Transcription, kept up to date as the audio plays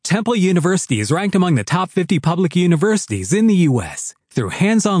Temple University is ranked among the top 50 public universities in the U.S. Through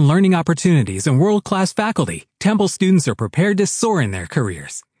hands-on learning opportunities and world-class faculty, Temple students are prepared to soar in their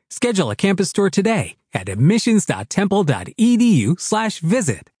careers. Schedule a campus tour today at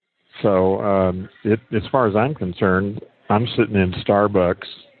admissions.temple.edu/visit. So, as far as I'm concerned, I'm sitting in Starbucks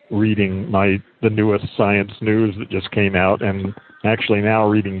reading the newest science news that just came out, and actually now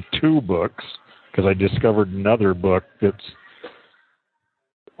reading 2 books because I discovered another book that's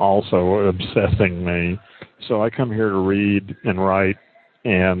also obsessing me. So I come here to read and write,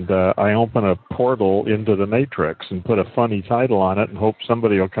 and I open a portal into the Matrix and put a funny title on it and hope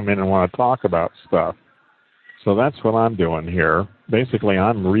somebody will come in and want to talk about stuff. So that's what I'm doing here. Basically,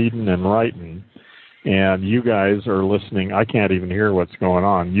 I'm reading and writing, and you guys are listening. I can't even hear what's going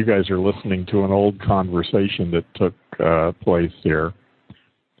on. You guys are listening to an old conversation that took place here.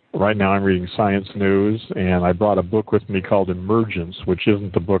 Right now I'm reading science news, and I brought a book with me called Emergence, which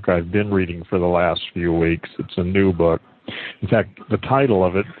isn't the book I've been reading for the last few weeks. It's a new book. In fact, the title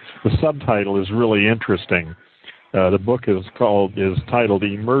of it, the subtitle is really interesting. The book is titled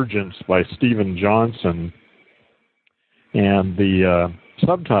Emergence by Stephen Johnson, and the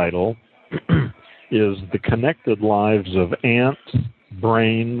subtitle is The Connected Lives of Ants,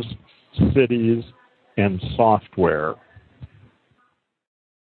 Brains, Cities, and Software.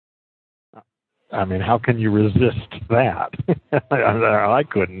 I mean, how can you resist that? I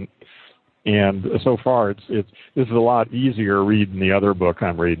couldn't. And so far, this is a lot easier read than the other book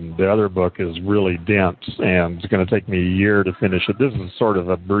I'm reading. The other book is really dense, and it's going to take me a year to finish it. This is sort of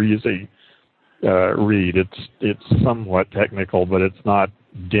a breezy read. It's somewhat technical, but it's not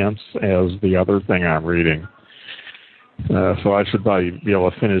dense as the other thing I'm reading. So I should probably be able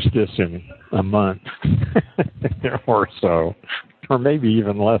to finish this in a month or so, or maybe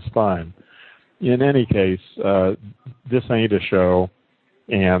even less time. In any case, this ain't a show,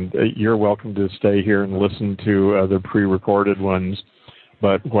 and you're welcome to stay here and listen to the pre-recorded ones.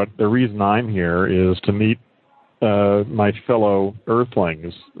 But the reason I'm here is to meet my fellow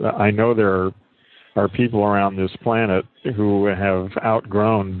Earthlings. I know there are people around this planet who have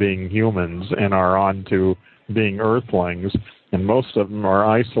outgrown being humans and are on to being Earthlings, and most of them are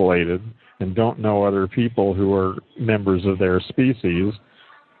isolated and don't know other people who are members of their species.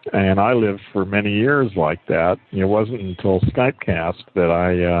 And I lived for many years like that. It wasn't until Skypecast that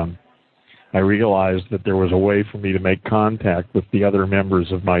I realized that there was a way for me to make contact with the other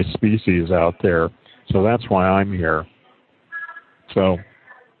members of my species out there. So that's why I'm here. So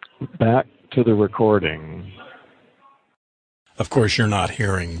back to the recording. Of course, you're not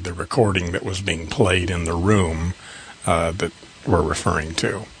hearing the recording that was being played in the room that we're referring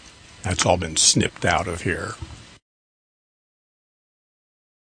to. That's all been snipped out of here.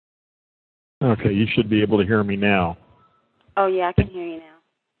 Okay, you should be able to hear me now. Oh, yeah, I can hear you now.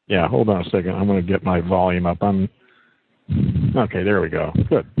 Yeah, hold on a second. I'm going to get my volume up. Okay, there we go.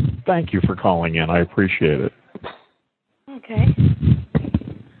 Good. Thank you for calling in. I appreciate it. Okay.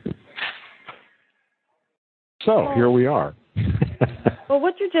 So, here we are. Well,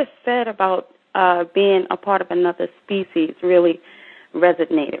 what you just said about being a part of another species really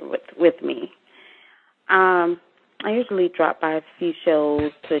resonated with me. I usually drop by a few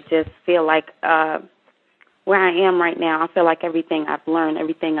shows to just feel like where I am right now, I feel like everything I've learned,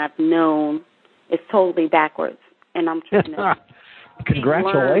 everything I've known is totally backwards. And I'm trying to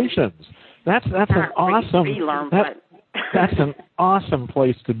Congratulations. That's an awesome that's an awesome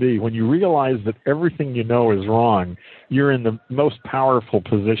place to be. When you realize that everything you know is wrong, you're in the most powerful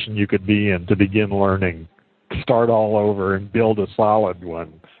position you could be in to begin learning. Start all over and build a solid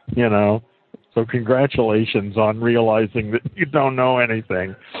one, So congratulations on realizing that you don't know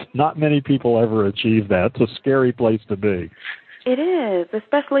anything. Not many people ever achieve that. It's a scary place to be. It is,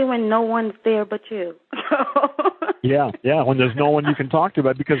 especially when no one's there but you. Yeah, when there's no one you can talk to,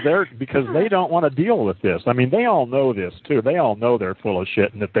 but because they don't want to deal with this. I mean, they all know this too. They all know they're full of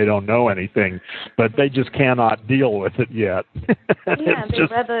shit and that they don't know anything, but they just cannot deal with it yet. Yeah, it's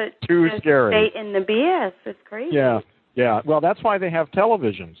just rather too scary. Stay in the BS. It's crazy. Yeah. Well, that's why they have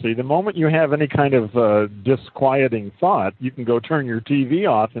television. See, the moment you have any kind of disquieting thought, you can go turn your TV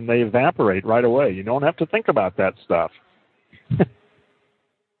off and they evaporate right away. You don't have to think about that stuff.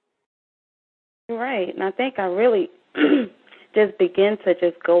 Right, and I think I really just began to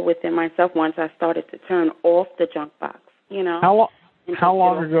just go within myself once I started to turn off the junk box, How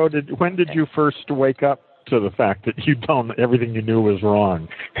long ago when did you first wake up to the fact that everything you knew was wrong?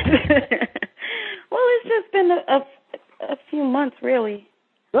 Well, it's just been a few months, really.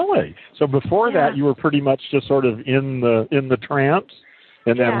 Really? So before that, you were pretty much just sort of in the trance,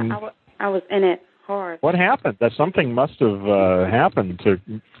 and then I was in it hard. What happened? That something must have happened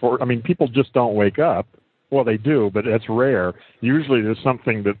I mean, people just don't wake up. Well, they do, but that's rare. Usually there's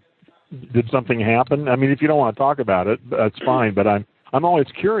something did something happen? I mean, if you don't want to talk about it, that's fine, but I'm always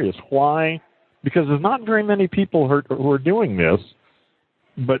curious why, because there's not very many people who are doing this,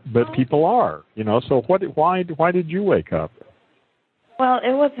 but people are, you know. So why did you wake up? Well,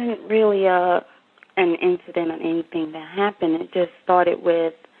 it wasn't really an incident or anything that happened. It just started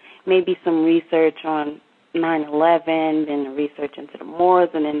with maybe some research on 9/11, then the research into the Moors,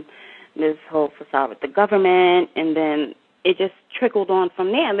 and then this whole facade with the government, and then it just trickled on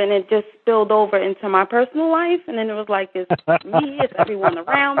from there. And then it just spilled over into my personal life, and then it was like, it's me, it's everyone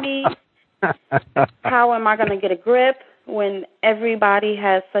around me. How am I going to get a grip when everybody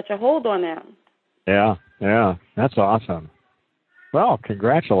has such a hold on them? Yeah, that's awesome. Well,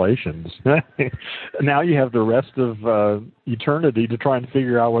 congratulations. Now you have the rest of eternity to try and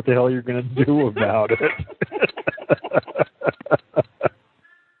figure out what the hell you're going to do about it.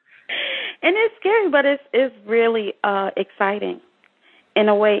 And it's scary, but it's really exciting. In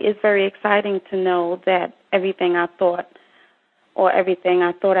a way, it's very exciting to know that everything I thought or everything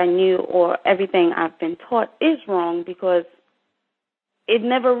I thought I knew or everything I've been taught is wrong, because it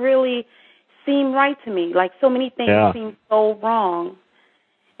never really seemed right to me. Like, so many things seemed so wrong.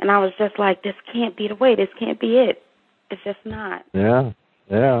 And I was just like, this can't be the way. This can't be it. It's just not. Yeah.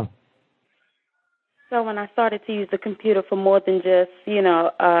 So when I started to use the computer for more than just,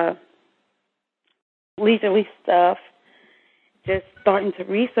 leisurely stuff, just starting to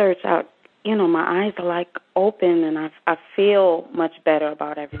research out, my eyes are like open, and I feel much better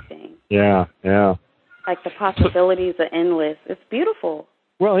about everything. Yeah. Like, the possibilities are endless. It's beautiful.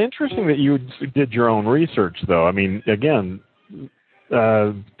 Well, interesting that you did your own research, though. I mean, again,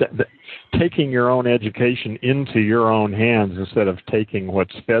 taking your own education into your own hands instead of taking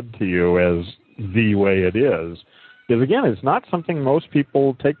what's fed to you as the way it is. Because, again, it's not something most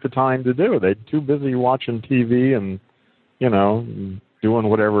people take the time to do. They're too busy watching TV and, doing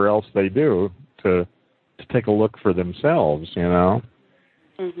whatever else they do to take a look for themselves,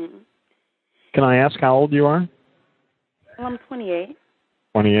 Mm-hmm. Can I ask how old you are? Well, I'm 28.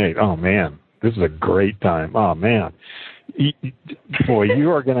 28. Oh, man. This is a great time. Oh, man. Boy, you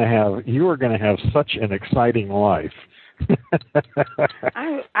are going to have such an exciting life.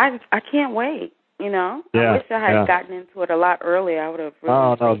 I can't wait. Yeah, I wish I had gotten into it a lot earlier. I would have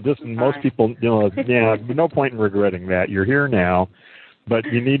really most people, no point in regretting that. You're here now, but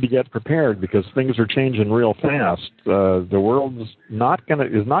you need to get prepared because things are changing real fast. The world is not going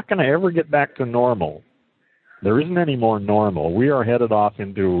to ever get back to normal. There isn't any more normal. We are headed off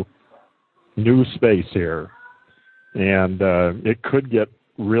into new space here, and it could get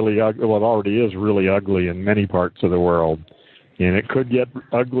really ugly. Well, it already is really ugly in many parts of the world, and it could get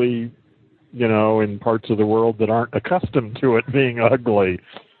ugly, in parts of the world that aren't accustomed to it being ugly.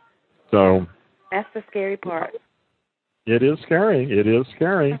 So that's the scary part. It is scary.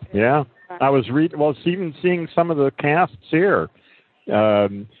 Yeah. I was even seeing some of the casts here.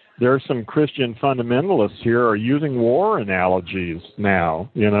 There are some Christian fundamentalists here are using war analogies now,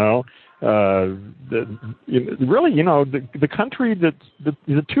 really, the country the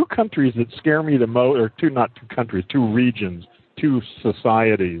two countries that scare me the most, or two regions, two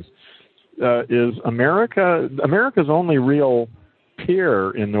societies, is America. America's only real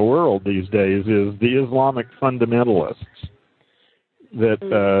peer in the world these days is the Islamic fundamentalists. That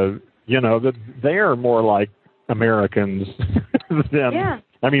that they are more like Americans than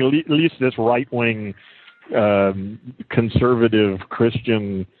I mean, at least this right-wing conservative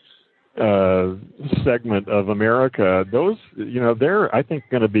Christian segment of America. Those they're I think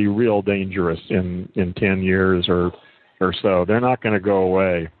going to be real dangerous in 10 years or so. They're not going to go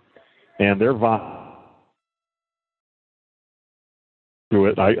away. And they're to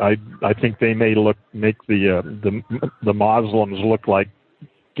it. I think they may make the Muslims look like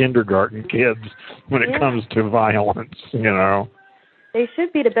kindergarten kids when it comes to violence. They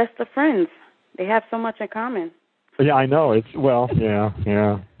should be the best of friends. They have so much in common. Yeah, I know. It's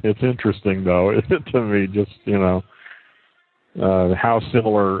interesting though to me, just how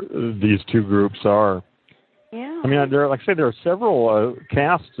similar these two groups are. Yeah. I mean, there are several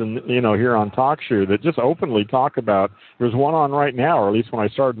casts here on TalkShoe that just openly talk about. There's one on right now, or at least when I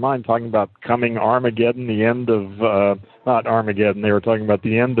started mine, talking about coming Armageddon, the end of not Armageddon. They were talking about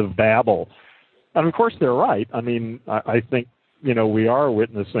the end of Babel, and of course they're right. I mean, I think we are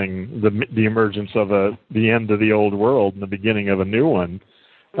witnessing the emergence of the end of the old world and the beginning of a new one.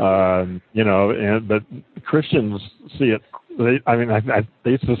 But Christians see it.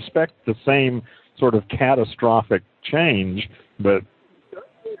 They suspect the same sort of catastrophic change, but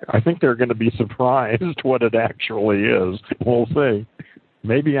I think they're going to be surprised what it actually is. We'll see.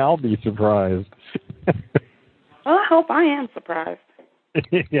 Maybe I'll be surprised. Well, I hope I am surprised.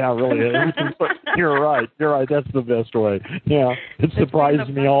 Yeah, really. You're right. You're right. That's the best way. Yeah, it surprised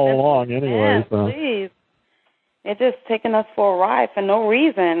me all along anyway. Yeah, so. Please. It's just taking us for a ride for no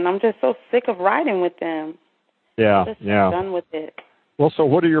reason. I'm just so sick of riding with them. Yeah, I'm just done with it. Well, so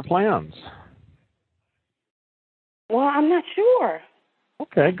what are your plans? Well, I'm not sure.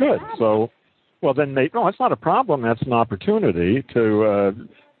 Okay, good. So, well, then no, it's not a problem. That's an opportunity to.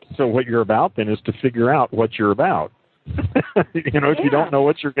 So what you're about then is to figure out what you're about. If you don't know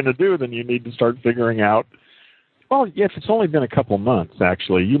what you're going to do, then you need to start figuring out. Well, if it's only been a couple months,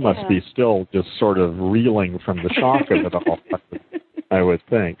 actually, you must be still just sort of reeling from the shock of it all, I would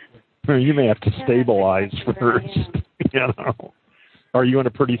think. You may have to stabilize first, Are you in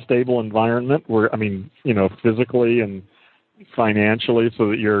a pretty stable environment where, physically and financially, so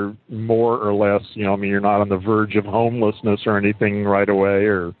that you're more or less, you're not on the verge of homelessness or anything right away,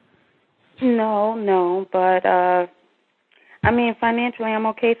 or? No, but, financially I'm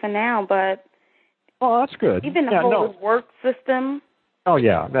okay for now, but. Oh, that's good. Even the whole work system. Oh,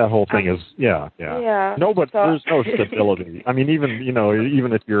 yeah, that whole thing is, yeah. No, but there's no stability.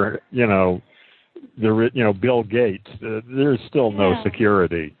 Even if you're, Bill Gates, there's still no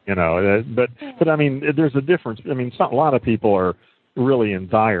security, But there's a difference. A lot of people are really in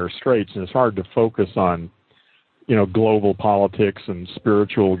dire straits, and it's hard to focus on, global politics and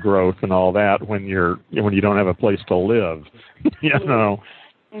spiritual growth and all that when you don't have a place to live,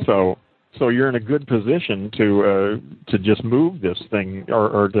 So you're in a good position to just move this thing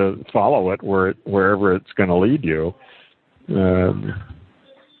or to follow it wherever it's going to lead you.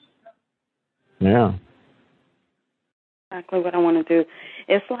 Yeah. Exactly what I want to do.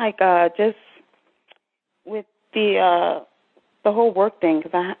 It's like just with the whole work thing,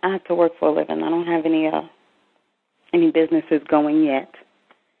 because I have to work for a living. I don't have any businesses going yet.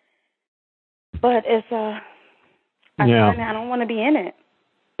 But it's I don't want to be in it.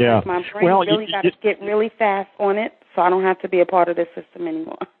 Yeah. Like my brain really got to get really fast on it, so I don't have to be a part of this system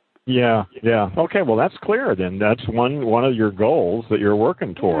anymore. Yeah. Okay, well, that's clear then. That's one of your goals that you're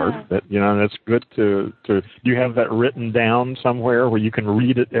working toward. Yeah. That that's good to. Do you have that written down somewhere where you can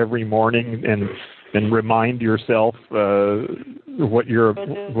read it every morning and remind yourself what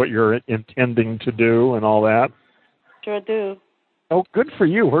you're intending to do and all that? Sure do. Oh, good for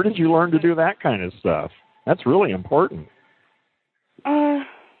you. Where did you learn to do that kind of stuff? That's really important.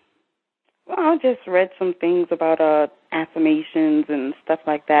 Well, I just read some things about affirmations and stuff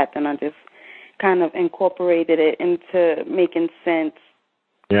like that, and I just kind of incorporated it into making sense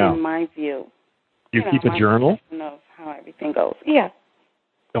in my view. You keep a journal? Of how everything goes. Yeah.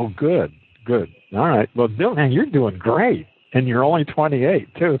 Oh, good. All right. Well, Bill, man, you're doing great, and you're only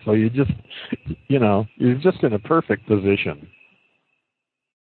 28 too, so you just, you're just in a perfect position.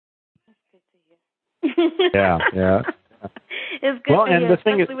 That's good to hear. Yeah. It's good to hear,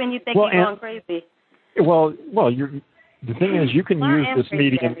 especially when you think you're going crazy. Well, the thing is, you can use this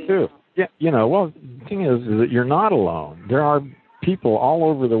medium too. Yeah, the thing is that you're not alone. There are people all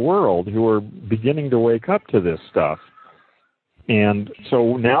over the world who are beginning to wake up to this stuff. And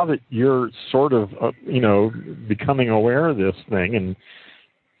so now that you're sort of, becoming aware of this thing and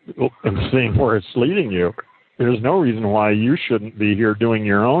seeing where it's leading you, there's no reason why you shouldn't be here doing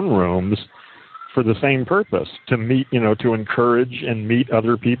your own rooms for the same purpose, to meet, to encourage and meet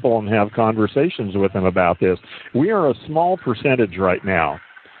other people and have conversations with them about this. We are a small percentage right now.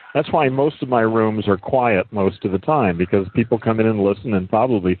 That's why most of my rooms are quiet most of the time, because people come in and listen and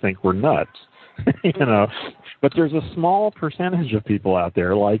probably think we're nuts, But there's a small percentage of people out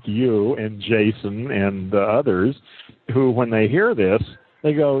there like you and Jason and others who, when they hear this,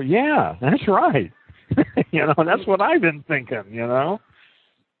 they go, yeah, that's right. That's what I've been thinking,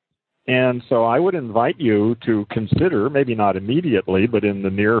 And so I would invite you to consider, maybe not immediately, but in the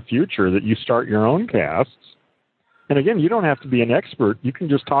near future, that you start your own casts. And again, you don't have to be an expert. You can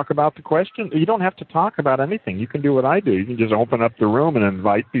just talk about the question. You don't have to talk about anything. You can do what I do. You can just open up the room and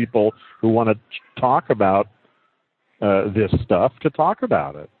invite people who want to talk about this stuff to talk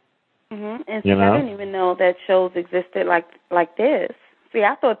about it. Mm-hmm. And see, I didn't even know that shows existed like this. See,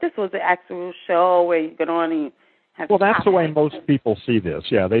 I thought this was an actual show where you get on and well, that's the way most people see this.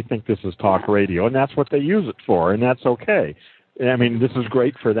 Yeah, they think this is talk radio, and that's what they use it for, and that's okay. This is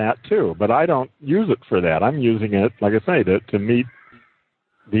great for that, too, but I don't use it for that. I'm using it, like I say, to meet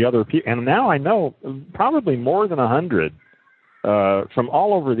the other people. And now I know probably more than 100 from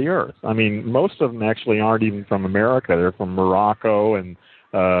all over the earth. Most of them actually aren't even from America. They're from Morocco and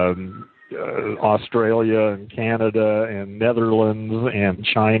Australia and Canada and Netherlands and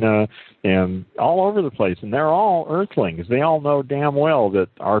China and all over the place. And they're all Earthlings. They all know damn well that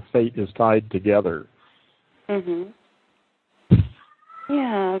our fate is tied together. Mhm.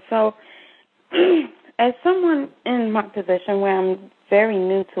 Yeah, so as someone in my position where I'm very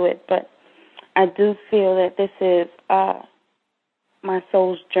new to it, but I do feel that this is my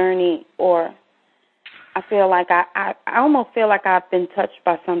soul's journey, or I feel like I almost feel like I've been touched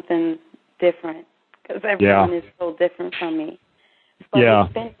by something different, because everyone is so different from me. So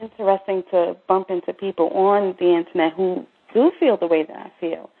it's been interesting to bump into people on the internet who do feel the way that I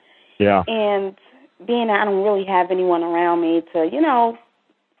feel. Yeah. And being that I don't really have anyone around me to,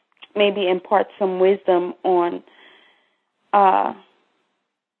 maybe impart some wisdom on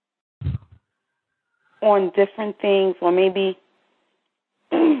different things, or maybe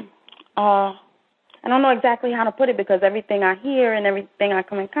I don't know exactly how to put it, because everything I hear and everything I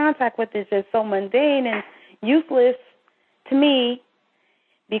come in contact with is just so mundane and useless to me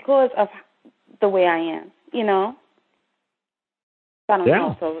because of the way I am, I don't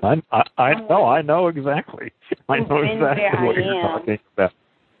know. So I know exactly. I know exactly what you're talking about.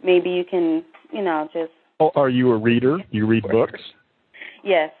 Maybe you can, just... Oh, are you a reader? You read books?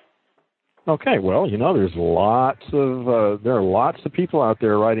 Yes. Okay, well, there's there are lots of people out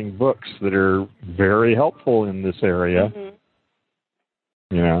there writing books that are very helpful in this area. Mm-hmm.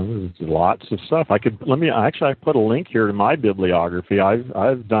 There's lots of stuff. I put a link here to my bibliography.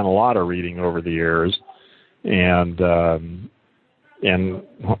 I've done a lot of reading over the years, and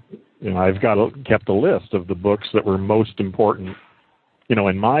I've kept a list of the books that were most important,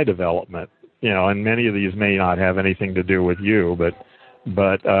 in my development. And many of these may not have anything to do with you,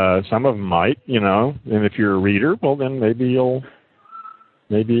 but some of them might, and if you're a reader, well, then maybe you'll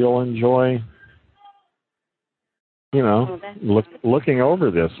enjoy, looking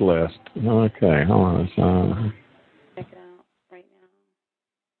over this list. Okay, hold on. Check it out right now.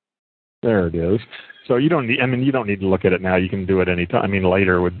 There it is. So you don't need to look at it now. You can do it anytime.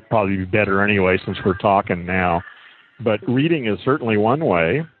 Later would probably be better anyway, since we're talking now. But reading is certainly one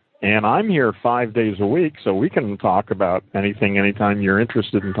way. And I'm here 5 days a week, so we can talk about anything anytime you're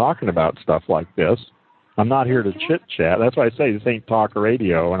interested in talking about stuff like this. I'm not here to chit-chat. That's why I say this ain't talk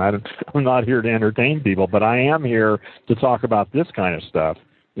radio, and I'm not here to entertain people, but I am here to talk about this kind of stuff.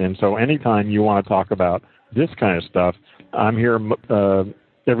 And so anytime you want to talk about this kind of stuff, I'm here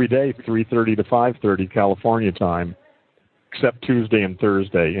every day, 3:30 to 5:30 California time, except Tuesday and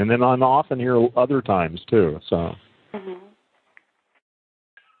Thursday. And then I'm often here other times, too. So. Mm-hmm.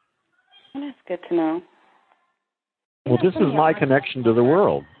 That's good to know. Well, this is my connection to the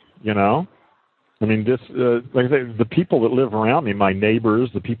world, like I say, the people that live around me, my neighbors,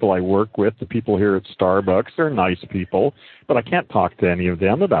 the people I work with, the people here at Starbucks, they're nice people, but I can't talk to any of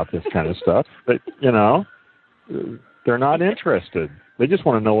them about this kind of stuff. But, they're not interested. They just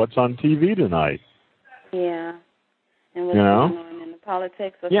want to know what's on TV tonight. Yeah. And what's going on in the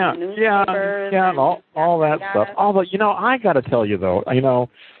politics of the newspapers. And all that stuff. Although, I got to tell you, though,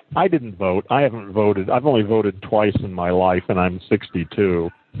 I didn't vote. I haven't voted. I've only voted twice in my life, and I'm 62.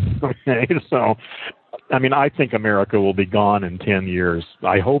 Okay, so, I think America will be gone in 10 years.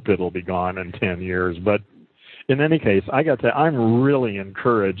 I hope it'll be gone in 10 years. But in any case, I got to say, I'm really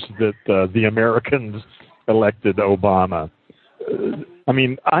encouraged that the Americans elected Obama.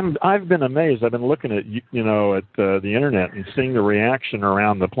 I've been amazed. I've been looking at, at the internet and seeing the reaction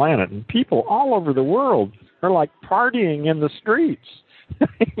around the planet, and people all over the world are like partying in the streets.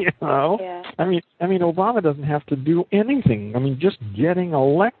 Yeah. Obama doesn't have to do anything. Just getting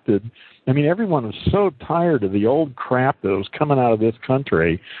elected. Everyone is so tired of the old crap that was coming out of this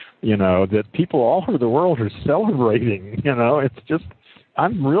country, that people all over the world are celebrating. It's just,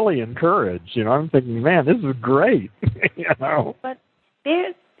 I'm really encouraged. I'm thinking, man, this is great. But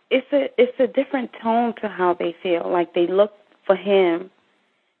it's a different tone to how they feel. Like they look for him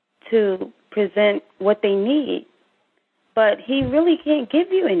to present what they need. But he really can't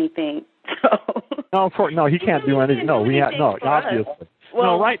give you anything. So. No, of course, no, he can't do anything. Obviously.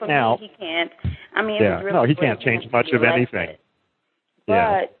 Well, right now he can't. He can't change much of anything.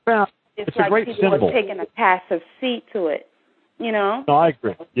 But it's like a great people symbol. are taking a passive seat to it. No, I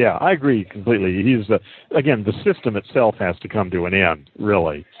agree. Yeah, I agree completely. He's again, the system itself has to come to an end.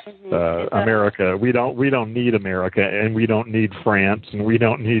 Really, America. We don't need America, and we don't need France, and we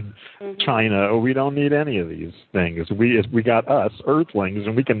don't need China. We don't need any of these things. We got us Earthlings,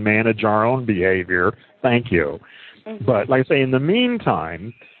 and we can manage our own behavior. Thank you. But like I say, in the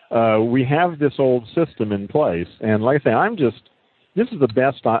meantime, we have this old system in place, and like I say, this is the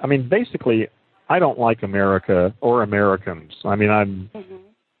best. Basically, I don't like America or Americans.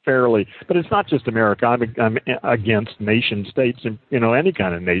 fairly, but it's not just America. I'm against nation states and, any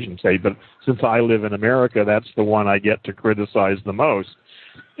kind of nation state. But since I live in America, that's the one I get to criticize the most.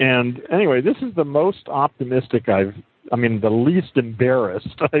 And anyway, this is the most optimistic the least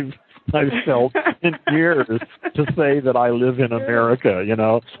embarrassed I've felt in years to say that I live in America,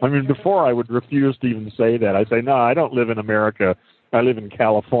 Before I would refuse to even say that. I say, no, I don't live in America. I live in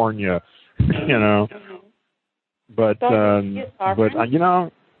California, But,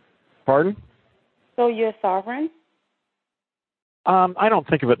 pardon? So you're sovereign? I don't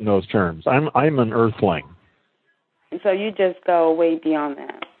think of it in those terms. I'm an earthling. So you just go way beyond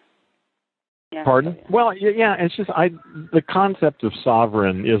that. Yeah. Pardon? Well, yeah, it's just the concept of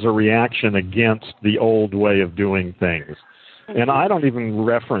sovereign is a reaction against the old way of doing things. Mm-hmm. And I don't even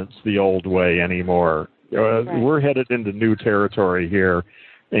reference the old way anymore. Right. We're headed into new territory here.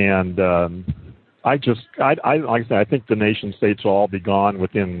 And like I said, I think the nation states will all be gone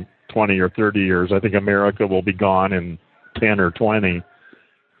within 20 or 30 years. I think America will be gone in 10 or 20.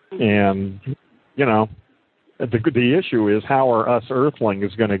 Mm-hmm. And, the issue is how are us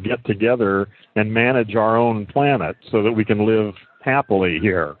earthlings going to get together and manage our own planet so that we can live happily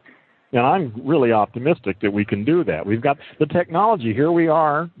here. And I'm really optimistic that we can do that. We've got the technology. Here we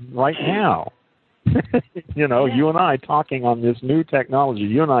are right now. You and I talking on this new technology.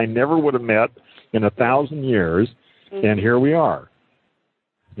 You and I never would have met in 1,000 years, and here we are.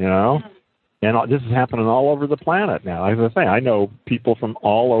 And this is happening all over the planet now. As I say, I know people from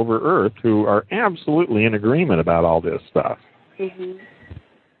all over Earth who are absolutely in agreement about all this stuff. Mm-hmm.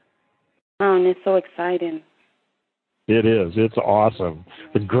 Oh, and it's so exciting. It is. It's awesome.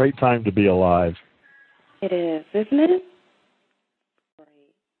 It's a great time to be alive. It is, isn't it?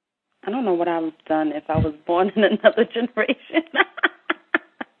 Great. I don't know what I would have done if I was born in another generation.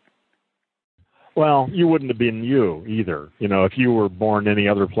 Well, you wouldn't have been you either. If you were born any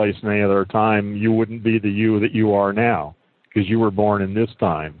other place in any other time, you wouldn't be the you that you are now because you were born in this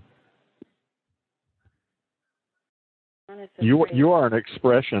time. You are an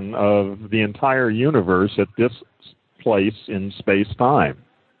expression of the entire universe at this place in space-time.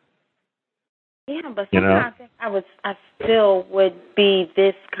 Yeah, but sometimes I think I still would be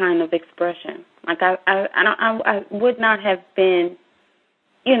this kind of expression. Like I would not have been,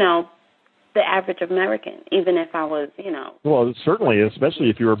 the average American, even if I was, Well, certainly, especially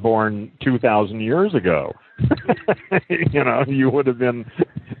if you were born 2,000 years ago. You would have been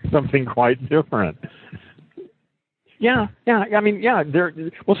something quite different. Yeah.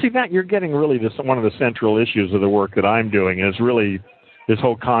 Well, see, that you're getting really one of the central issues of the work that I'm doing is really this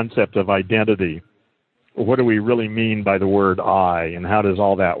whole concept of identity. What do we really mean by the word I, and how does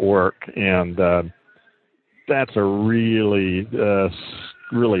all that work? And that's a really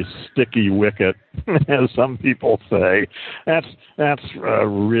sticky wicket, as some people say. That's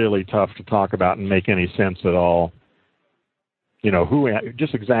really tough to talk about and make any sense at all. Who is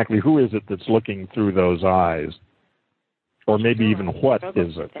it that's looking through those eyes? Or maybe even what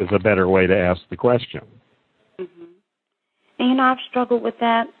is it is a better way to ask the question. Mm-hmm. And I've struggled with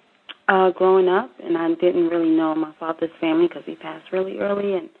that growing up, and I didn't really know my father's family because he passed really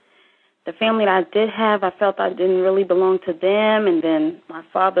early, and the family that I did have, I felt I didn't really belong to them. And then my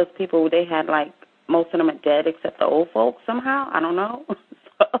father's people, they had most of them are dead except the old folks somehow. I don't know.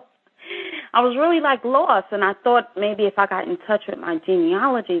 So I was really lost. And I thought maybe if I got in touch with my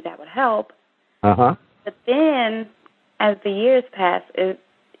genealogy, that would help. Uh-huh. But then as the years pass, it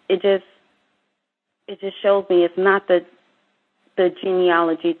just shows me it's not the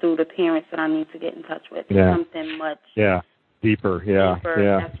genealogy through the parents that I need to get in touch with. It's something much deeper,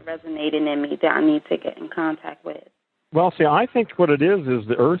 that's resonating in me that I need to get in contact with. Well, see, I think what it is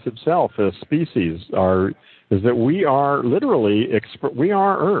the Earth itself, as species, is that we are literally, we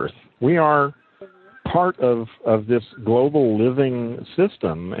are Earth. We are part of this global living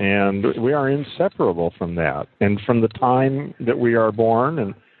system, and we are inseparable from that. And from the time that we are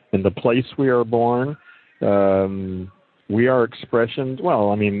born and the place we are born, we are expressions.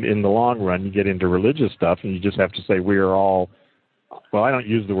 Well, in the long run, you get into religious stuff, and you just have to say we are all. Well, I don't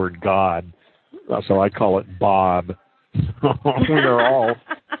use the word God, so I call it Bob.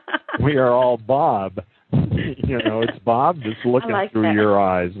 we are all Bob. It's Bob that's looking through your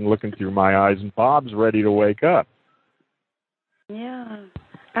eyes and looking through my eyes, and Bob's ready to wake up. Yeah,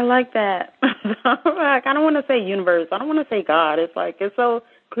 I like that. I don't want to say universe. I don't want to say God. It's so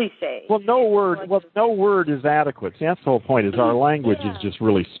cliche. Well, no word is adequate. See, that's the whole point. Is our language is just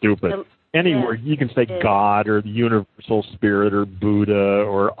really stupid. Any word you can say God or the universal spirit or Buddha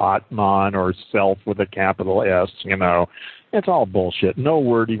or Atman or self with a capital S. It's all bullshit. No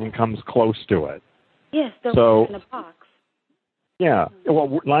word even comes close to it. Yes, they're in a box. Yeah.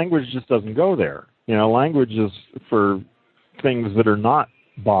 Well, language just doesn't go there. Language is for things that are not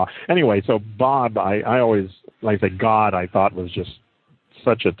Bob. Anyway, so Bob, I always, like I say, God, I thought was just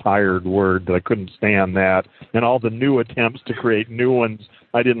such a tired word that I couldn't stand that. And all the new attempts to create new ones,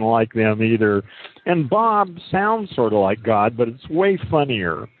 I didn't like them either. And Bob sounds sort of like God, but it's way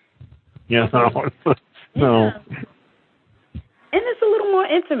funnier. Yeah. So. And it's a little more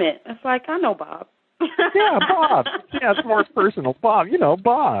intimate. It's like, I know Bob. Yeah, Bob. Yeah, it's more personal. Bob,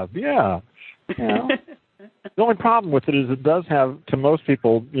 Bob. Yeah. The only problem with it is it does have, to most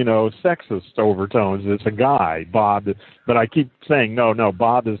people, sexist overtones. It's a guy, Bob. But I keep saying, no,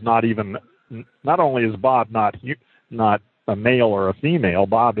 Bob is not even, not only is Bob not a male or a female,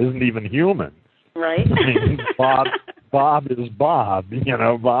 Bob isn't even human. Right. I mean, Bob is Bob.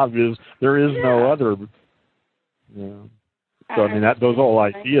 Bob is, there is no other. So, I mean, those whole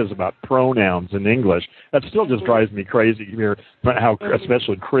ideas about pronouns in English, that still just drives me crazy. You hear how,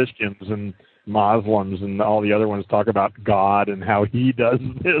 especially Christians and Muslims and all the other ones talk about God and how he does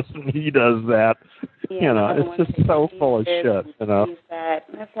this and he does that. It's just so full of shit. That.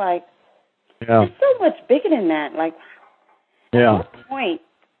 And it's like, yeah. It's so much bigger than that. Like, at what point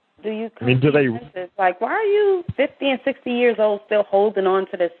do you come to senses? Like, why are you 50 and 60 years old still holding on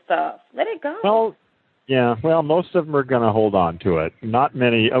to this stuff? Let it go. Well, yeah, most of them are going to hold on to it. Not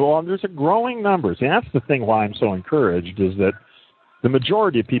many. Well, there's a growing number. See, that's the thing why I'm so encouraged is that the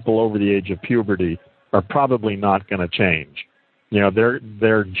majority of people over the age of puberty are probably not going to change. They're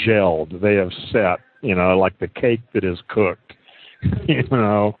gelled. They have set, like the cake that is cooked,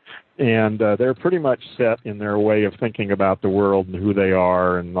 and they're pretty much set in their way of thinking about the world and who they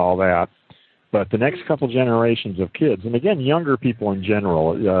are and all that. But the next couple generations of kids, and again, younger people in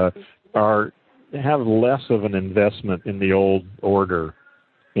general, have less of an investment in the old order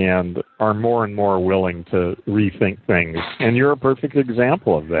and are more and more willing to rethink things. And you're a perfect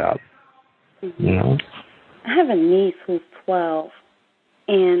example of that. Mm-hmm. I have a niece who's 12,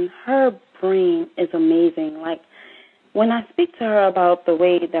 and her brain is amazing. Like, when I speak to her about the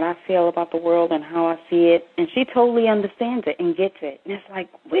way that I feel about the world and how I see it, and she totally understands it and gets it. And it's like,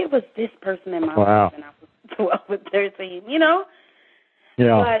 where was this person in my life when I was 12 or 13,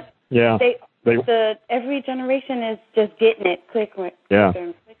 Yeah. But yeah. Every generation is just getting it quicker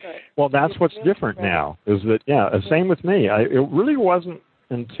and quicker. Well, that's what's different now. Is that same with me. It really wasn't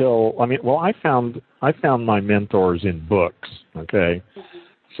until I found my mentors in books. Okay,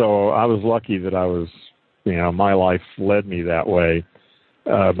 so I was lucky that I was my life led me that way.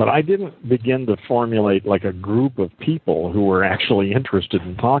 But I didn't begin to formulate like a group of people who were actually interested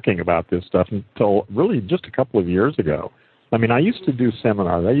in talking about this stuff until really just a couple of years ago. I mean, I used to do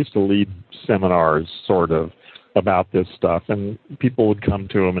seminars. I used to lead seminars, sort of, about this stuff, and people would come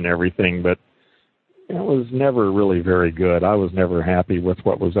to them and everything, but it was never really very good. I was never happy with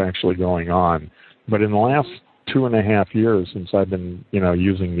what was actually going on. But in the last 2.5 years since I've been,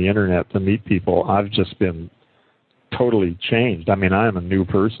 using the Internet to meet people, I've just been totally changed. I mean, I am a new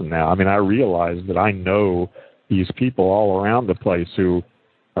person now. I mean, I realize that I know these people all around the place who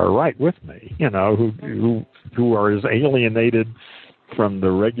are right with me, who are as alienated from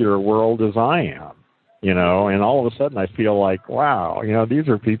the regular world as I am, and all of a sudden I feel like, wow, these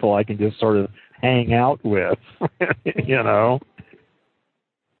are people I can just sort of hang out with, because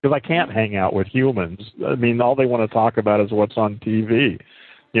I can't hang out with humans. I mean, all they want to talk about is what's on TV,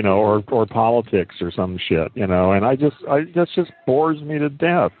 or politics or some shit, and that just bores me to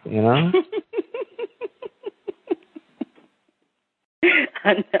death,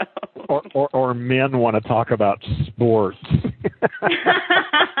 I know. Or men want to talk about sports.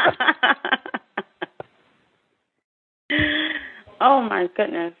 Oh my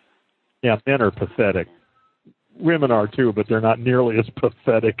goodness. Yeah, men are pathetic. Women are too, but they're not nearly as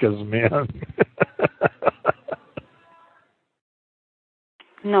pathetic as men.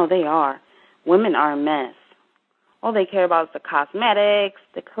 No, they are. Women are a mess. All they care about is the cosmetics,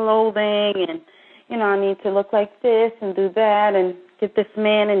 the clothing, and I need to look like this and do that and get this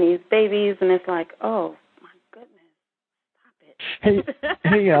man and these babies, and it's like, oh my goodness, stop it.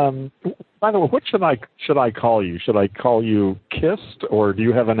 Hey, by the way, what should I call you? Should I call you Kissed, or do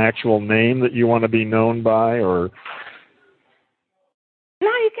you have an actual name that you want to be known by, or? No,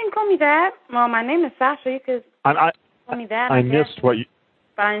 you can call me that. Well, my name is Sasha. You could call me that. I missed what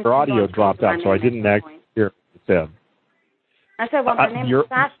your audio dropped out, so I didn't actually hear what you said. I said, well, my name is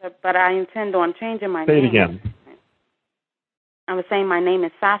Sasha, but I intend on changing my name. Say it again. I was saying my name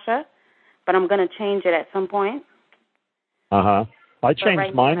is Sasha, but I'm going to change it at some point. Uh-huh. I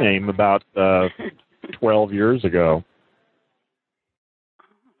changed my name about 12 years ago. Oh,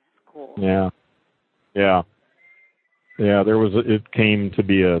 that's cool. Yeah. Yeah, it came to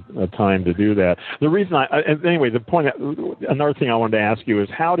be a time to do that. The reason anyway, another thing I wanted to ask you is,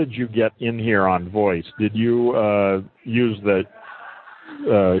 how did you get in here on voice? Did you use the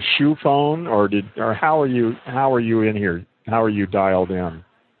shoe phone, or how are you in here? How are you dialed in?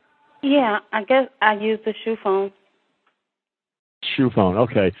 Yeah, I guess I used the shoe phone. Shoe phone.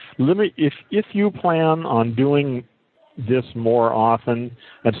 Okay. If you plan on doing this more often,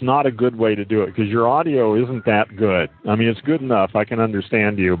 that's not a good way to do it, because your audio isn't that good. I mean, it's good enough. I can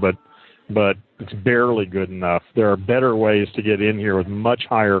understand you, but it's barely good enough. There are better ways to get in here with much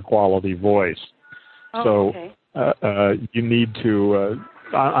higher quality voice. Okay. You need to.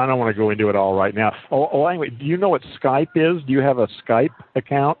 I don't want to go into it all right now. Anyway, do you know what Skype is? Do you have a Skype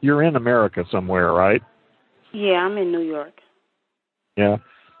account? You're in America somewhere, right? Yeah, I'm in New York. Yeah,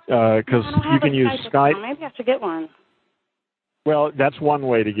 because you can use Skype. Maybe I should get one. Well, that's one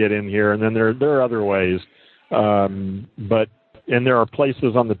way to get in here, and then there are other ways. And there are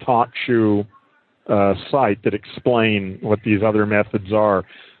places on the TalkShoe site that explain what these other methods are.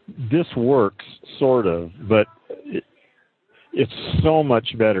 This works, sort of, but it's so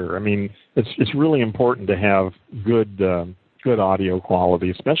much better. I mean, it's really important to have good audio quality,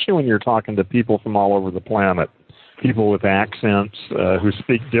 especially when you're talking to people from all over the planet, people with accents who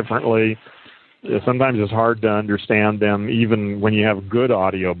speak differently. Sometimes it's hard to understand them even when you have good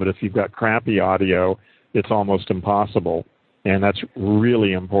audio, but if you've got crappy audio, it's almost impossible. And that's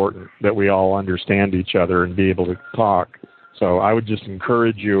really important, that we all understand each other and be able to talk. So I would just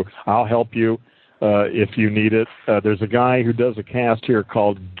encourage you. I'll help you if you need it. There's a guy who does a cast here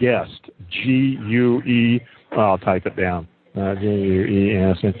called Guest, G-U-E. I'll type it down.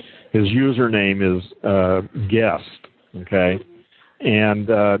 G-U-E-S. His username is Guest, okay? And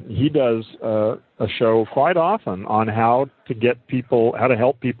he does a show quite often on how to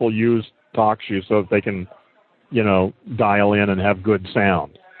help people use TalkShoe so that they can, dial in and have good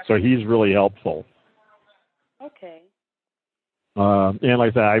sound. So he's really helpful. Okay. And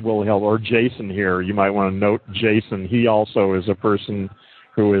like that, I will help. Or Jason here, you might want to note Jason. He also is a person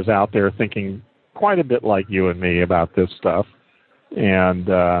who is out there thinking quite a bit like you and me about this stuff. And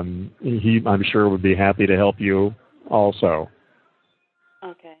he, I'm sure, would be happy to help you also.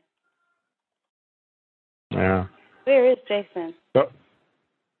 Okay. Yeah. Where is Jason?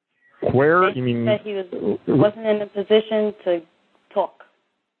 Where? Jason You mean? said he wasn't in a position to talk.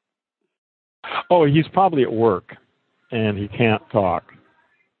 Oh, he's probably at work, and he can't talk.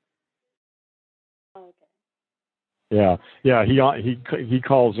 Okay. Yeah. He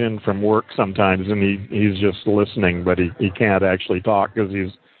calls in from work sometimes, and he's just listening, but he can't actually talk because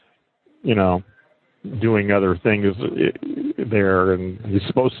he's, doing other things there, and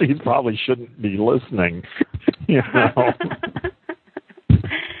he probably shouldn't be listening.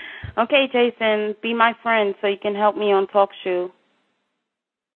 Okay, Jason, be my friend so you can help me on TalkShoe.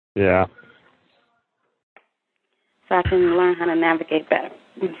 Yeah. So I can learn how to navigate better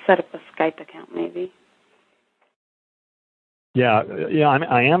and set up a Skype account, maybe. Yeah.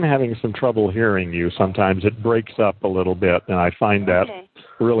 I am having some trouble hearing you sometimes. It breaks up a little bit, and I find that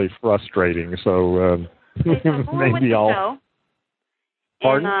really frustrating. So maybe I'll.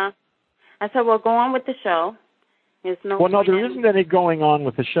 Pardon? And I said, well, go on with the show. There isn't any going on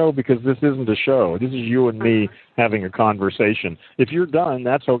with the show, because this isn't a show. This is you and me having a conversation. If you're done,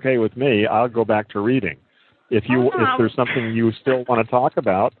 that's okay with me. I'll go back to reading. If there's something you still want to talk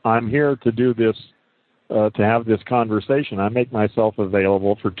about, I'm here to do this. To have this conversation. I make myself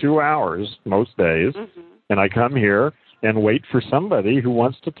available for 2 hours most days, and I come here and wait for somebody who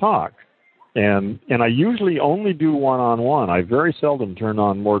wants to talk. And I usually only do one-on-one. I very seldom turn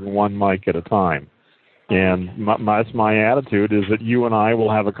on more than one mic at a time. And my attitude is that you and I will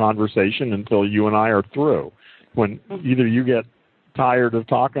have a conversation until you and I are through. When either you get tired of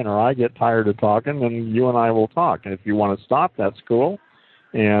talking or I get tired of talking, then you and I will talk. And if you want to stop, that's cool.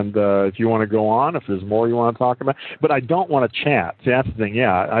 And if you want to go on, if there's more you want to talk about. But I don't want to chat. See, that's the thing.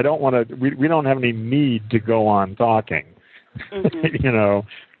 Yeah, I don't want to. We don't have any need to go on talking.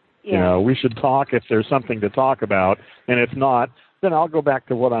 We should talk if there's something to talk about. And if not, then I'll go back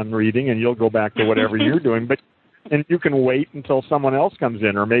to what I'm reading, and you'll go back to whatever you're doing. And you can wait until someone else comes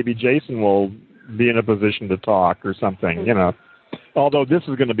in, or maybe Jason will be in a position to talk or something. Although this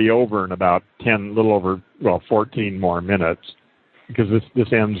is going to be over in about 14 more minutes. Because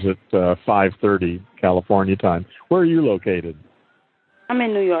this ends at 5:30 California time. Where are you located? I'm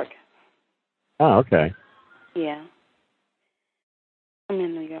in New York. Oh, okay. Yeah. I'm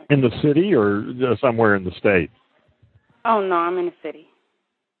in New York. In the city or somewhere in the state? Oh, no, I'm in the city.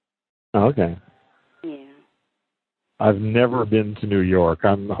 Oh, okay. Yeah. I've never been to New York.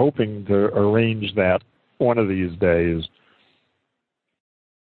 I'm hoping to arrange that one of these days.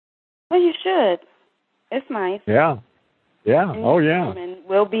 Well, you should. It's nice. Yeah. Yeah. And Oh, yeah. And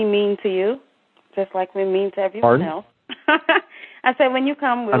we'll be mean to you, just like we're mean to everyone Pardon? else. I said, when you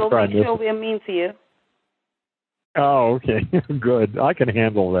come, we'll make sure we're mean to you. Oh, okay. Good. I can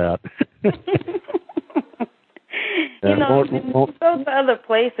handle that. You know, when you go to other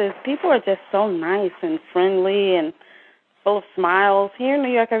places, people are just so nice and friendly and full of smiles. Here in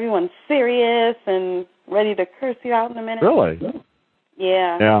New York, everyone's serious and ready to curse you out in a minute. Really?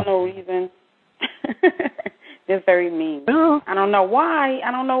 Yeah. For no reason. They're very mean. Yeah. I don't know why.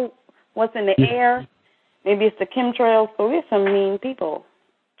 I don't know what's in the air. Maybe it's the chemtrails, but we're some mean people.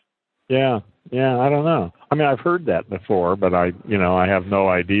 Yeah. Yeah, I don't know. I mean, I've heard that before, but I have no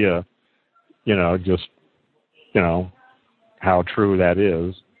idea, how true that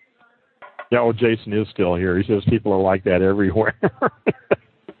is. Yeah, Jason is still here. He says people are like that everywhere.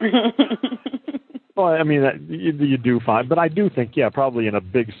 Well, I mean, you do find, but I do think, probably in a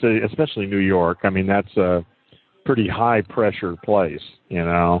big city, especially New York, I mean, that's a pretty high-pressure place, It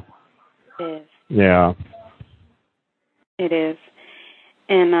is. Yeah. It is.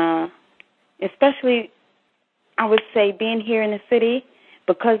 And especially, I would say, being here in the city,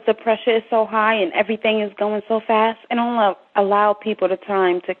 because the pressure is so high and everything is going so fast, it don't allow people the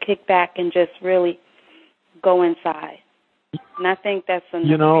time to kick back and just really go inside. And I think that's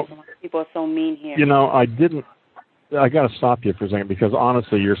another reason why people are so mean here. I got to stop you for a second because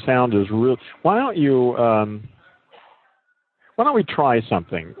honestly, your sound is real. Why don't we try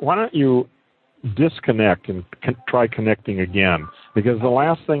something? Why don't you disconnect and try connecting again? Because the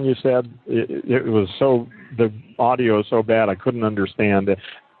last thing you said, it was the audio is so bad I couldn't understand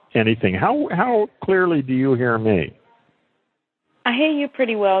anything. How clearly do you hear me? I hear you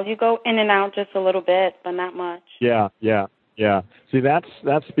pretty well. You go in and out just a little bit, but not much. Yeah. See,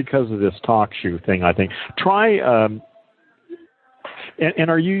 that's because of this TalkShoe thing, I think. Try, and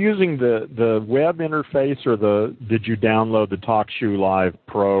are you using the web interface or did you download the TalkShoe Live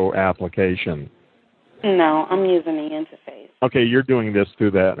Pro application? No, I'm using the interface. Okay, you're doing this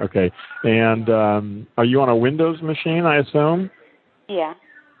through that. Okay. And are you on a Windows machine, I assume? Yeah.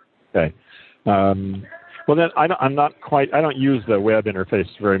 Okay. Well, then I don't use the web interface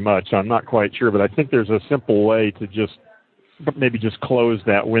very much, so I'm not quite sure, but I think there's a simple way to just close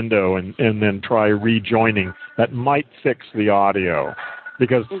that window and then try rejoining. That might fix the audio.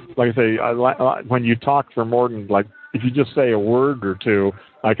 Because, like I say, when you talk for more than, if you just say a word or two,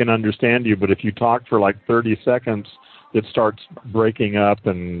 I can understand you, but if you talk for 30 seconds, it starts breaking up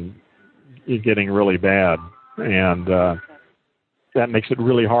and getting really bad. And that makes it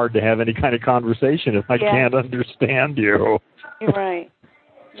really hard to have any kind of conversation if I can't understand you. You're right.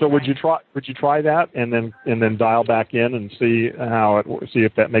 So would you try that and then dial back in and see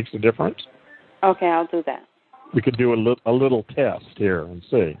if that makes a difference? Okay, I'll do that. We could do a little test here and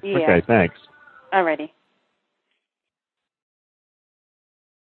see. Yeah. Okay, thanks. Alrighty.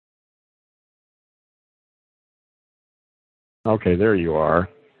 Okay, there you are.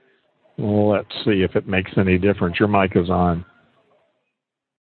 Well, let's see if it makes any difference. Your mic is on.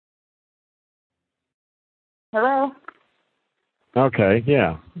 Hello? Okay,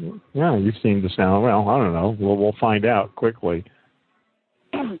 yeah. Yeah, you seem to sound, well, I don't know. We'll find out quickly.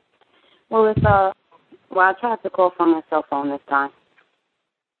 Well, I tried to call from my cell phone this time.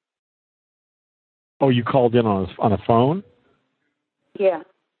 Oh, you called in on a phone? Yeah.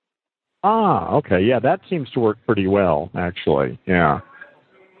 Ah, okay. Yeah, that seems to work pretty well, actually. Yeah.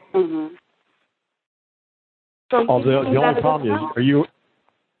 Mhm. So the only problem is,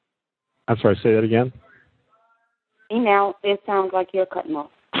 I'm sorry, say that again? Now it sounds like you're cutting off.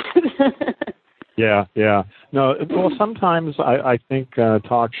 Yeah. No, well, sometimes I think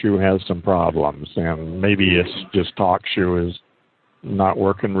TalkShoe has some problems, and maybe it's just TalkShoe is not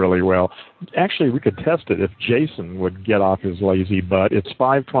working really well. Actually, we could test it if Jason would get off his lazy butt. It's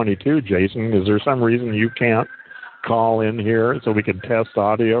 5:22, Jason. Is there some reason you can't call in here so we could test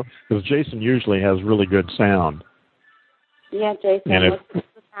audio? Because Jason usually has really good sound. Yeah, Jason. And what's the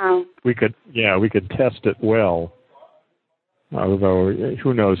sound? we could test it well. Although,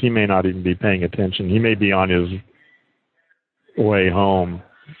 who knows, he may not even be paying attention. He may be on his way home,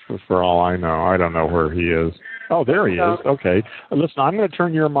 for all I know. I don't know where he is. Oh, there he is. Okay. Listen, I'm going to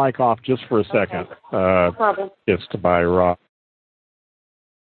turn your mic off just for a second. No problem. KissedByRa.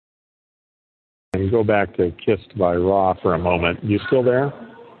 And go back to KissedByRa for a moment. You still there?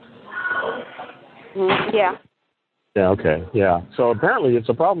 Yeah. Yeah, okay, yeah. So apparently it's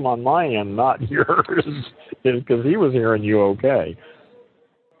a problem on my end, not yours, because he was hearing you okay.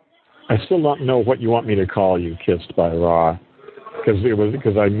 I still don't know what you want me to call you, Kissed by Ra,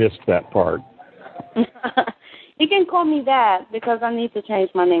 because I missed that part. He can call me that because I need to change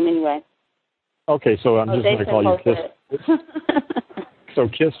my name anyway. Okay, so I'm just going to call you Kiss. So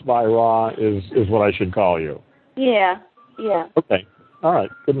KissedByRa is what I should call you. Yeah. Okay. All right.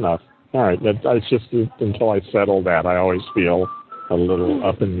 Good enough. All right. That's just until I settle that, I always feel a little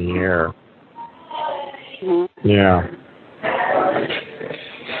up in the air. Mm-hmm. Yeah.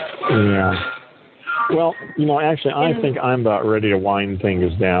 Well, actually, I think I'm about ready to wind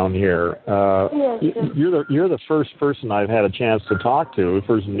things down here. You're the first person I've had a chance to talk to,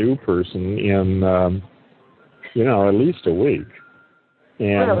 first new person in at least a week.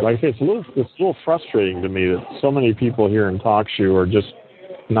 And really? like I say, it's a little frustrating to me that so many people here in TalkShoe are just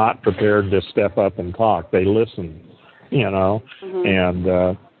not prepared to step up and talk. They listen, Mm-hmm.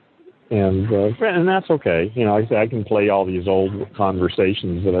 and that's okay. Like I say, I can play all these old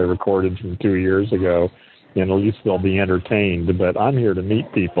conversations that I recorded from 2 years ago, and at least they'll be entertained. But I'm here to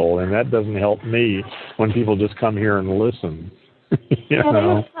meet people, and that doesn't help me when people just come here and listen. They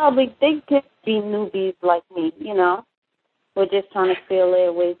could be newbies like me, We're just trying to feel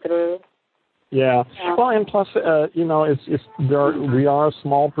their way through. Yeah. Well, and plus, we are a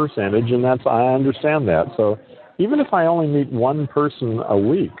small percentage, and I understand that. So even if I only meet one person a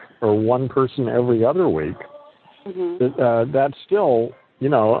week or one person every other week, mm-hmm. That's still,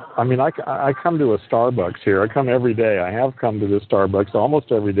 I come to a Starbucks here. I come every day. I have come to this Starbucks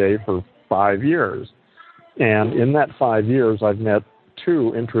almost every day for 5 years. And in that 5 years, I've met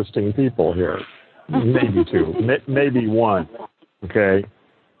 2 interesting people here. Maybe 2, maybe 1. Okay.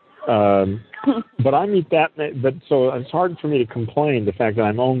 But I meet that, so it's hard for me to complain the fact that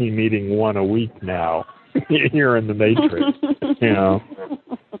I'm only meeting 1 a week now here in the Matrix,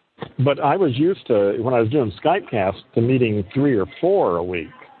 But I was used to, when I was doing Skypecast, to meeting 3 or 4 a week.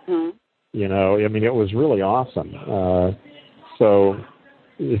 Mm-hmm. It was really awesome. So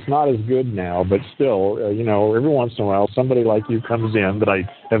it's not as good now, but still, every once in a while, somebody like you comes in that I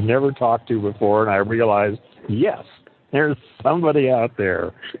have never talked to before, and I realize, yes, there's somebody out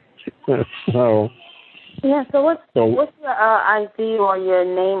there. So what's your ID or your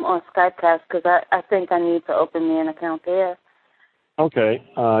name on Skypecast? Because I think I need to open me an account there. Okay.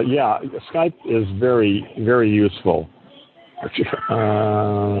 Skype is very, very useful.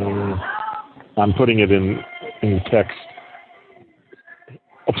 I'm putting it in text.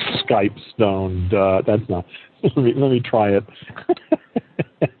 Oh, Skype Stone. Duh. That's not. Let me try it.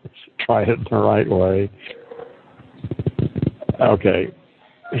 Try it the right way. Okay.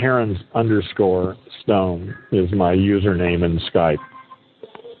 Herons _Stone is my username in Skype.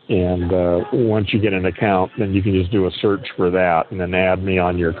 And once you get an account, then you can just do a search for that and then add me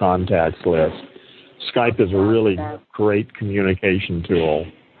on your contacts list. Skype is a really great communication tool,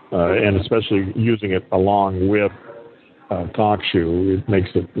 and especially using it along with TalkShoe, it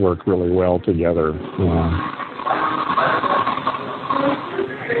makes it work really well together.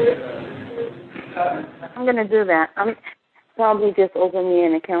 I'm going to do that. I'm probably just open me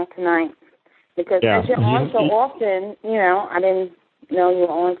an account tonight because as you're on so often, I didn't know you were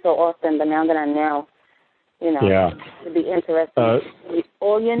on so often, but now that I know, it'd be interesting.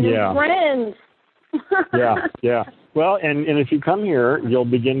 All your new friends. Yeah. Well, and if you come here, you'll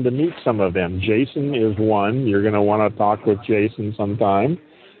begin to meet some of them. Jason is one. You're going to want to talk with Jason sometime.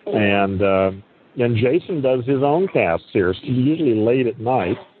 And Jason does his own casts here, so usually late at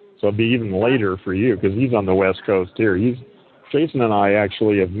night, so it'll be even later for you because he's on the West Coast here. Jason and I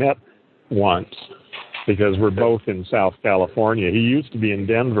actually have met once because we're both in South California. He used to be in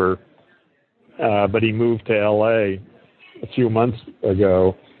Denver, but he moved to L.A. a few months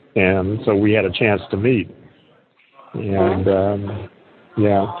ago, and so we had a chance to meet. And, I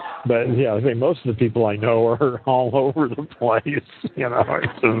think most of the people I know are all over the place.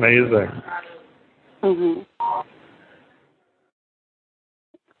 It's amazing. Mm-hmm.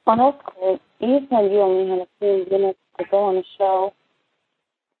 Well, that's great. You said you only had a few minutes to go on the show.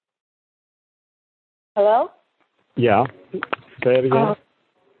 Hello? Yeah. Say it again.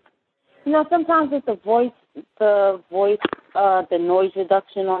 Sometimes it's the noise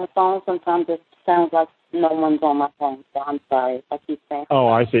reduction on the phone. Sometimes it sounds like no one's on my phone. So I'm sorry if I keep saying. Oh,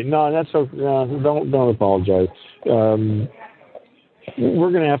 I see. No, that's okay. Don't apologize.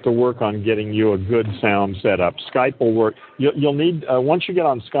 We're going to have to work on getting you a good sound setup. Skype will work. You'll need once you get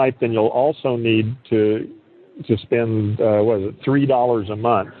on Skype, then you'll also need to spend $3 a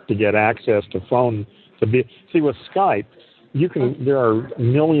month to get access to phone. See, with Skype, there are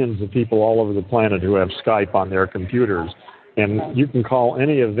millions of people all over the planet who have Skype on their computers, and you can call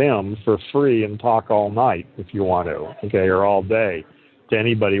any of them for free and talk all night if you want to, or all day to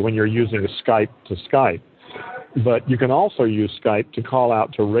anybody when you're using Skype to Skype. But you can also use Skype to call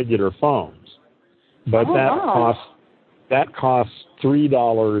out to regular phones. but that costs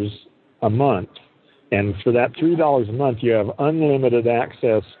 $3 a month. And for that $3 a month, you have unlimited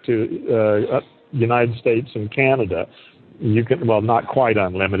access to United States and Canada. You can, well, not quite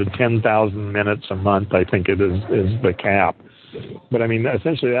unlimited, 10,000 minutes a month, I think it is the cap. But I mean,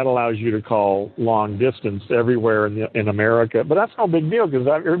 essentially, that allows you to call long distance everywhere in America. But that's no big deal because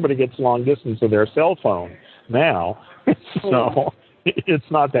everybody gets long distance with their cell phone now, so it's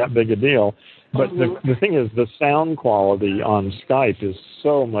not that big a deal. But the thing is, the sound quality on Skype is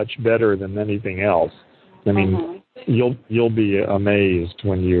so much better than anything else. I mean, you'll be amazed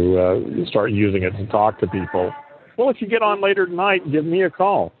when you start using it to talk to people. Well, if you get on later tonight, give me a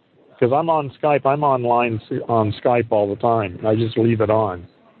call because I'm on Skype. I'm online on Skype all the time. I just leave it on.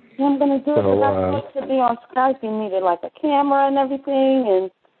 Yeah, I'm going to do it because I thought to be on Skype, you needed like a camera and everything,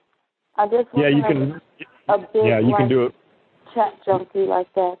 and I just you can. You can do it. Chat junkie like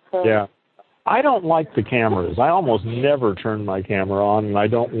that. So. Yeah. I don't like the cameras. I almost never turn my camera on, and I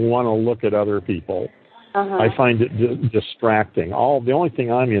don't want to look at other people. I find it distracting. The only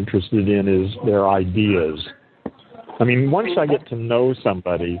thing I'm interested in is their ideas. I mean, once I get to know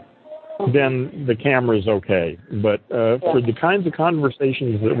somebody, then the camera's okay. But for the kinds of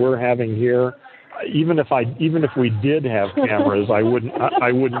conversations that we're having here, even if we did have cameras, I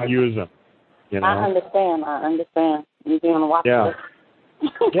wouldn't use them. You know? I understand. You're going to watch it.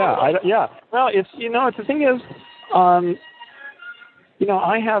 Yeah. Well, it's the thing is,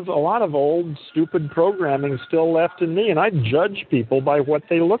 I have a lot of old, stupid programming still left in me, and I judge people by what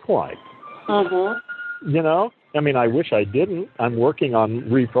they look like. I mean, I wish I didn't. I'm working on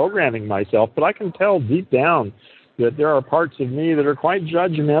reprogramming myself, but I can tell deep down that there are parts of me that are quite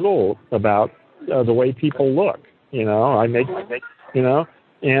judgmental about the way people look. I make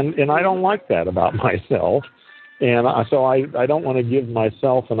and I don't like that about myself. And so I don't want to give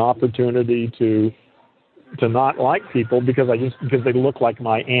myself an opportunity to not like people because they look like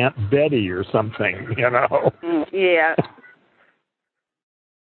my Aunt Betty or something, Yeah.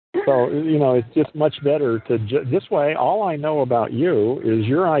 So, it's just much better to this way. All I know about you is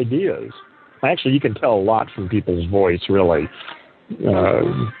your ideas. Actually, you can tell a lot from people's voice, really.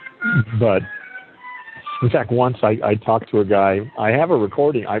 But in fact, once I talked to a guy. I have a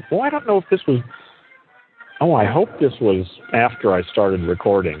recording. I don't know if this was. I hope this was after I started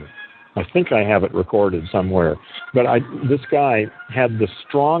recording. I think I have it recorded somewhere. But this guy had the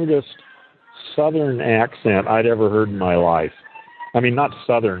strongest Southern accent I'd ever heard in my life. I mean, not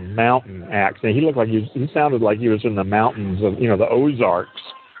Southern, mountain accent. He looked like he sounded like he was in the mountains of, the Ozarks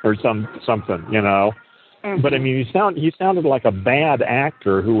or something, But I mean, he sounded like a bad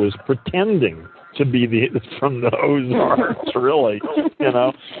actor who was pretending to be from the Ozarks, really,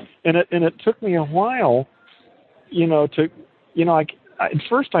 And it took me a while. At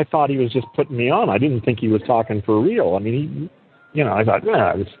first I thought he was just putting me on. I didn't think he was talking for real. I mean, I thought,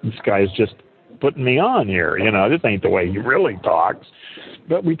 this guy's just putting me on here. This ain't the way he really talks.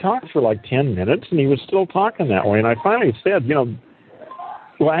 But we talked for like 10 minutes, and he was still talking that way. And I finally said,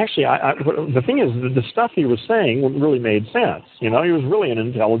 well, actually, the thing is, the stuff he was saying really made sense. He was really an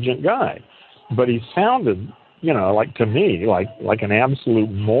intelligent guy. But he sounded, like to me, like an absolute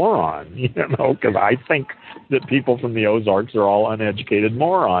moron, because I think that people from the Ozarks are all uneducated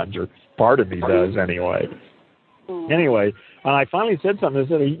morons, or part of me does anyway. Anyway, and I finally said something. I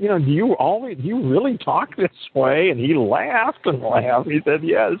said, do you really talk this way? And he laughed and laughed. He said,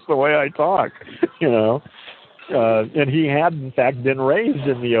 yeah, it's the way I talk, and he had, in fact, been raised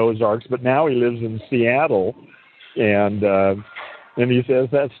in the Ozarks, but now he lives in Seattle, and he says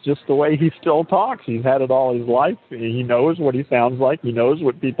that's just the way he still talks. He's had it all his life. He knows what he sounds like. He knows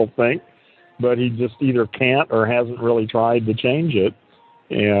what people think, but he just either can't or hasn't really tried to change it.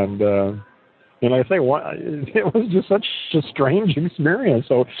 And I say, it was just such a strange experience.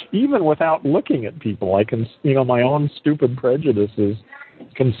 So even without looking at people, I can, my own stupid prejudices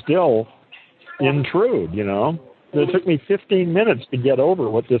can still intrude, It took me 15 minutes to get over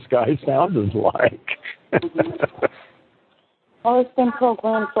what this guy sounded like. Well, it's been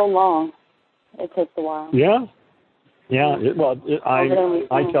programmed so long. It takes a while. Yeah.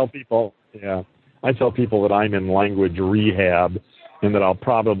 I tell people, that I'm in language rehab, and that I'll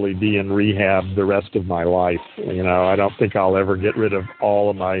probably be in rehab the rest of my life. I don't think I'll ever get rid of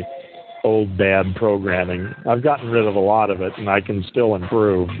all of my old bad programming. I've gotten rid of a lot of it, and I can still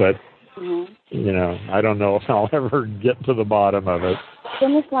improve, but, I don't know if I'll ever get to the bottom of it.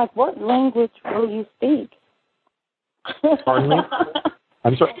 Then it's like, what language will you speak? Pardon me?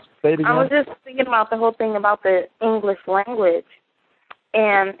 I'm sorry, say it again. I was just thinking about the whole thing about the English language,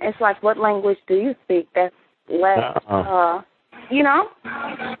 and it's like, what language do you speak that's less,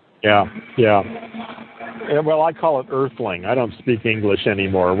 Yeah, yeah. Well, I call it Earthling. I don't speak English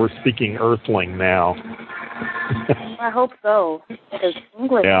anymore. We're speaking Earthling now. I hope so, because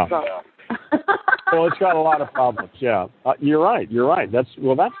English sucks. Well, it's got a lot of problems. Yeah, you're right. That's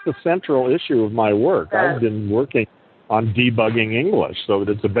the central issue of my work. I've been working on debugging English so that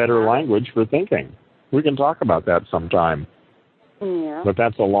it's a better language for thinking. We can talk about that sometime. Yeah. But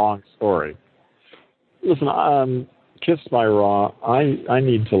that's a long story. Listen, KissedByRa, I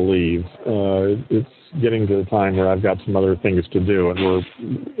need to leave. It's getting to the time where I've got some other things to do, and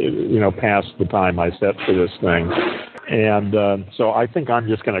we're, past the time I set for this thing. And so I think I'm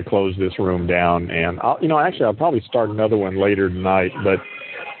just going to close this room down, and I'll probably start another one later tonight, but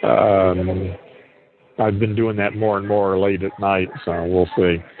I've been doing that more and more late at night, so we'll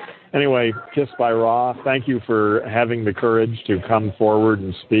see. Anyway, KissedByRa, thank you for having the courage to come forward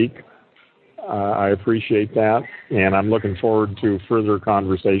and speak. I appreciate that, and I'm looking forward to further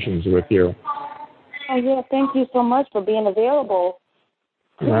conversations with you. Oh, yeah, thank you so much for being available.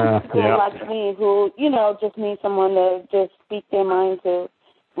 Like me, who, just need someone to just speak their mind to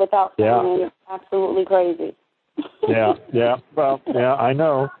without sounding absolutely crazy. Yeah. Well, yeah, I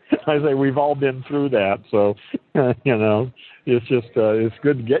know. I say we've all been through that, so, it's just, it's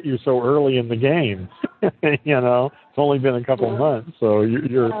good to get you so early in the game. It's only been a couple months, so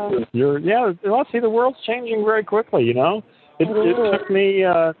well, see, the world's changing very quickly,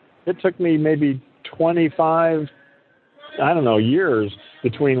 It took me maybe 25, years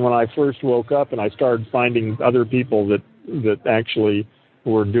between when I first woke up and I started finding other people that actually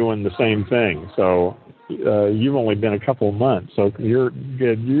were doing the same thing. So you've only been a couple of months, so you're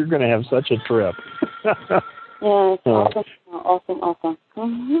good. You're going to have such a trip. Yeah, awesome.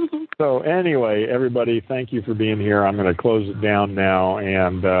 So anyway, everybody, thank you for being here. I'm going to close it down now,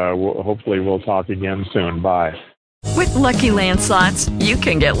 and hopefully we'll talk again soon. Bye. With Lucky Land Slots, you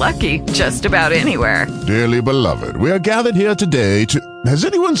can get lucky just about anywhere. Dearly beloved, we are gathered here today to... Has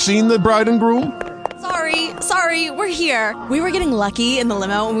anyone seen the bride and groom? Sorry, we're here. We were getting lucky in the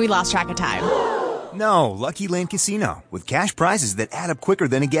limo and we lost track of time. No, Lucky Land Casino, with cash prizes that add up quicker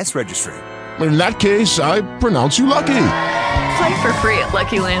than a guest registry. In that case, I pronounce you lucky. Play for free at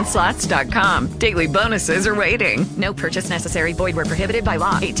LuckyLandSlots.com. Daily bonuses are waiting. No purchase necessary. Void where prohibited by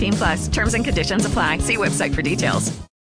law. 18+. Terms and conditions apply. See website for details.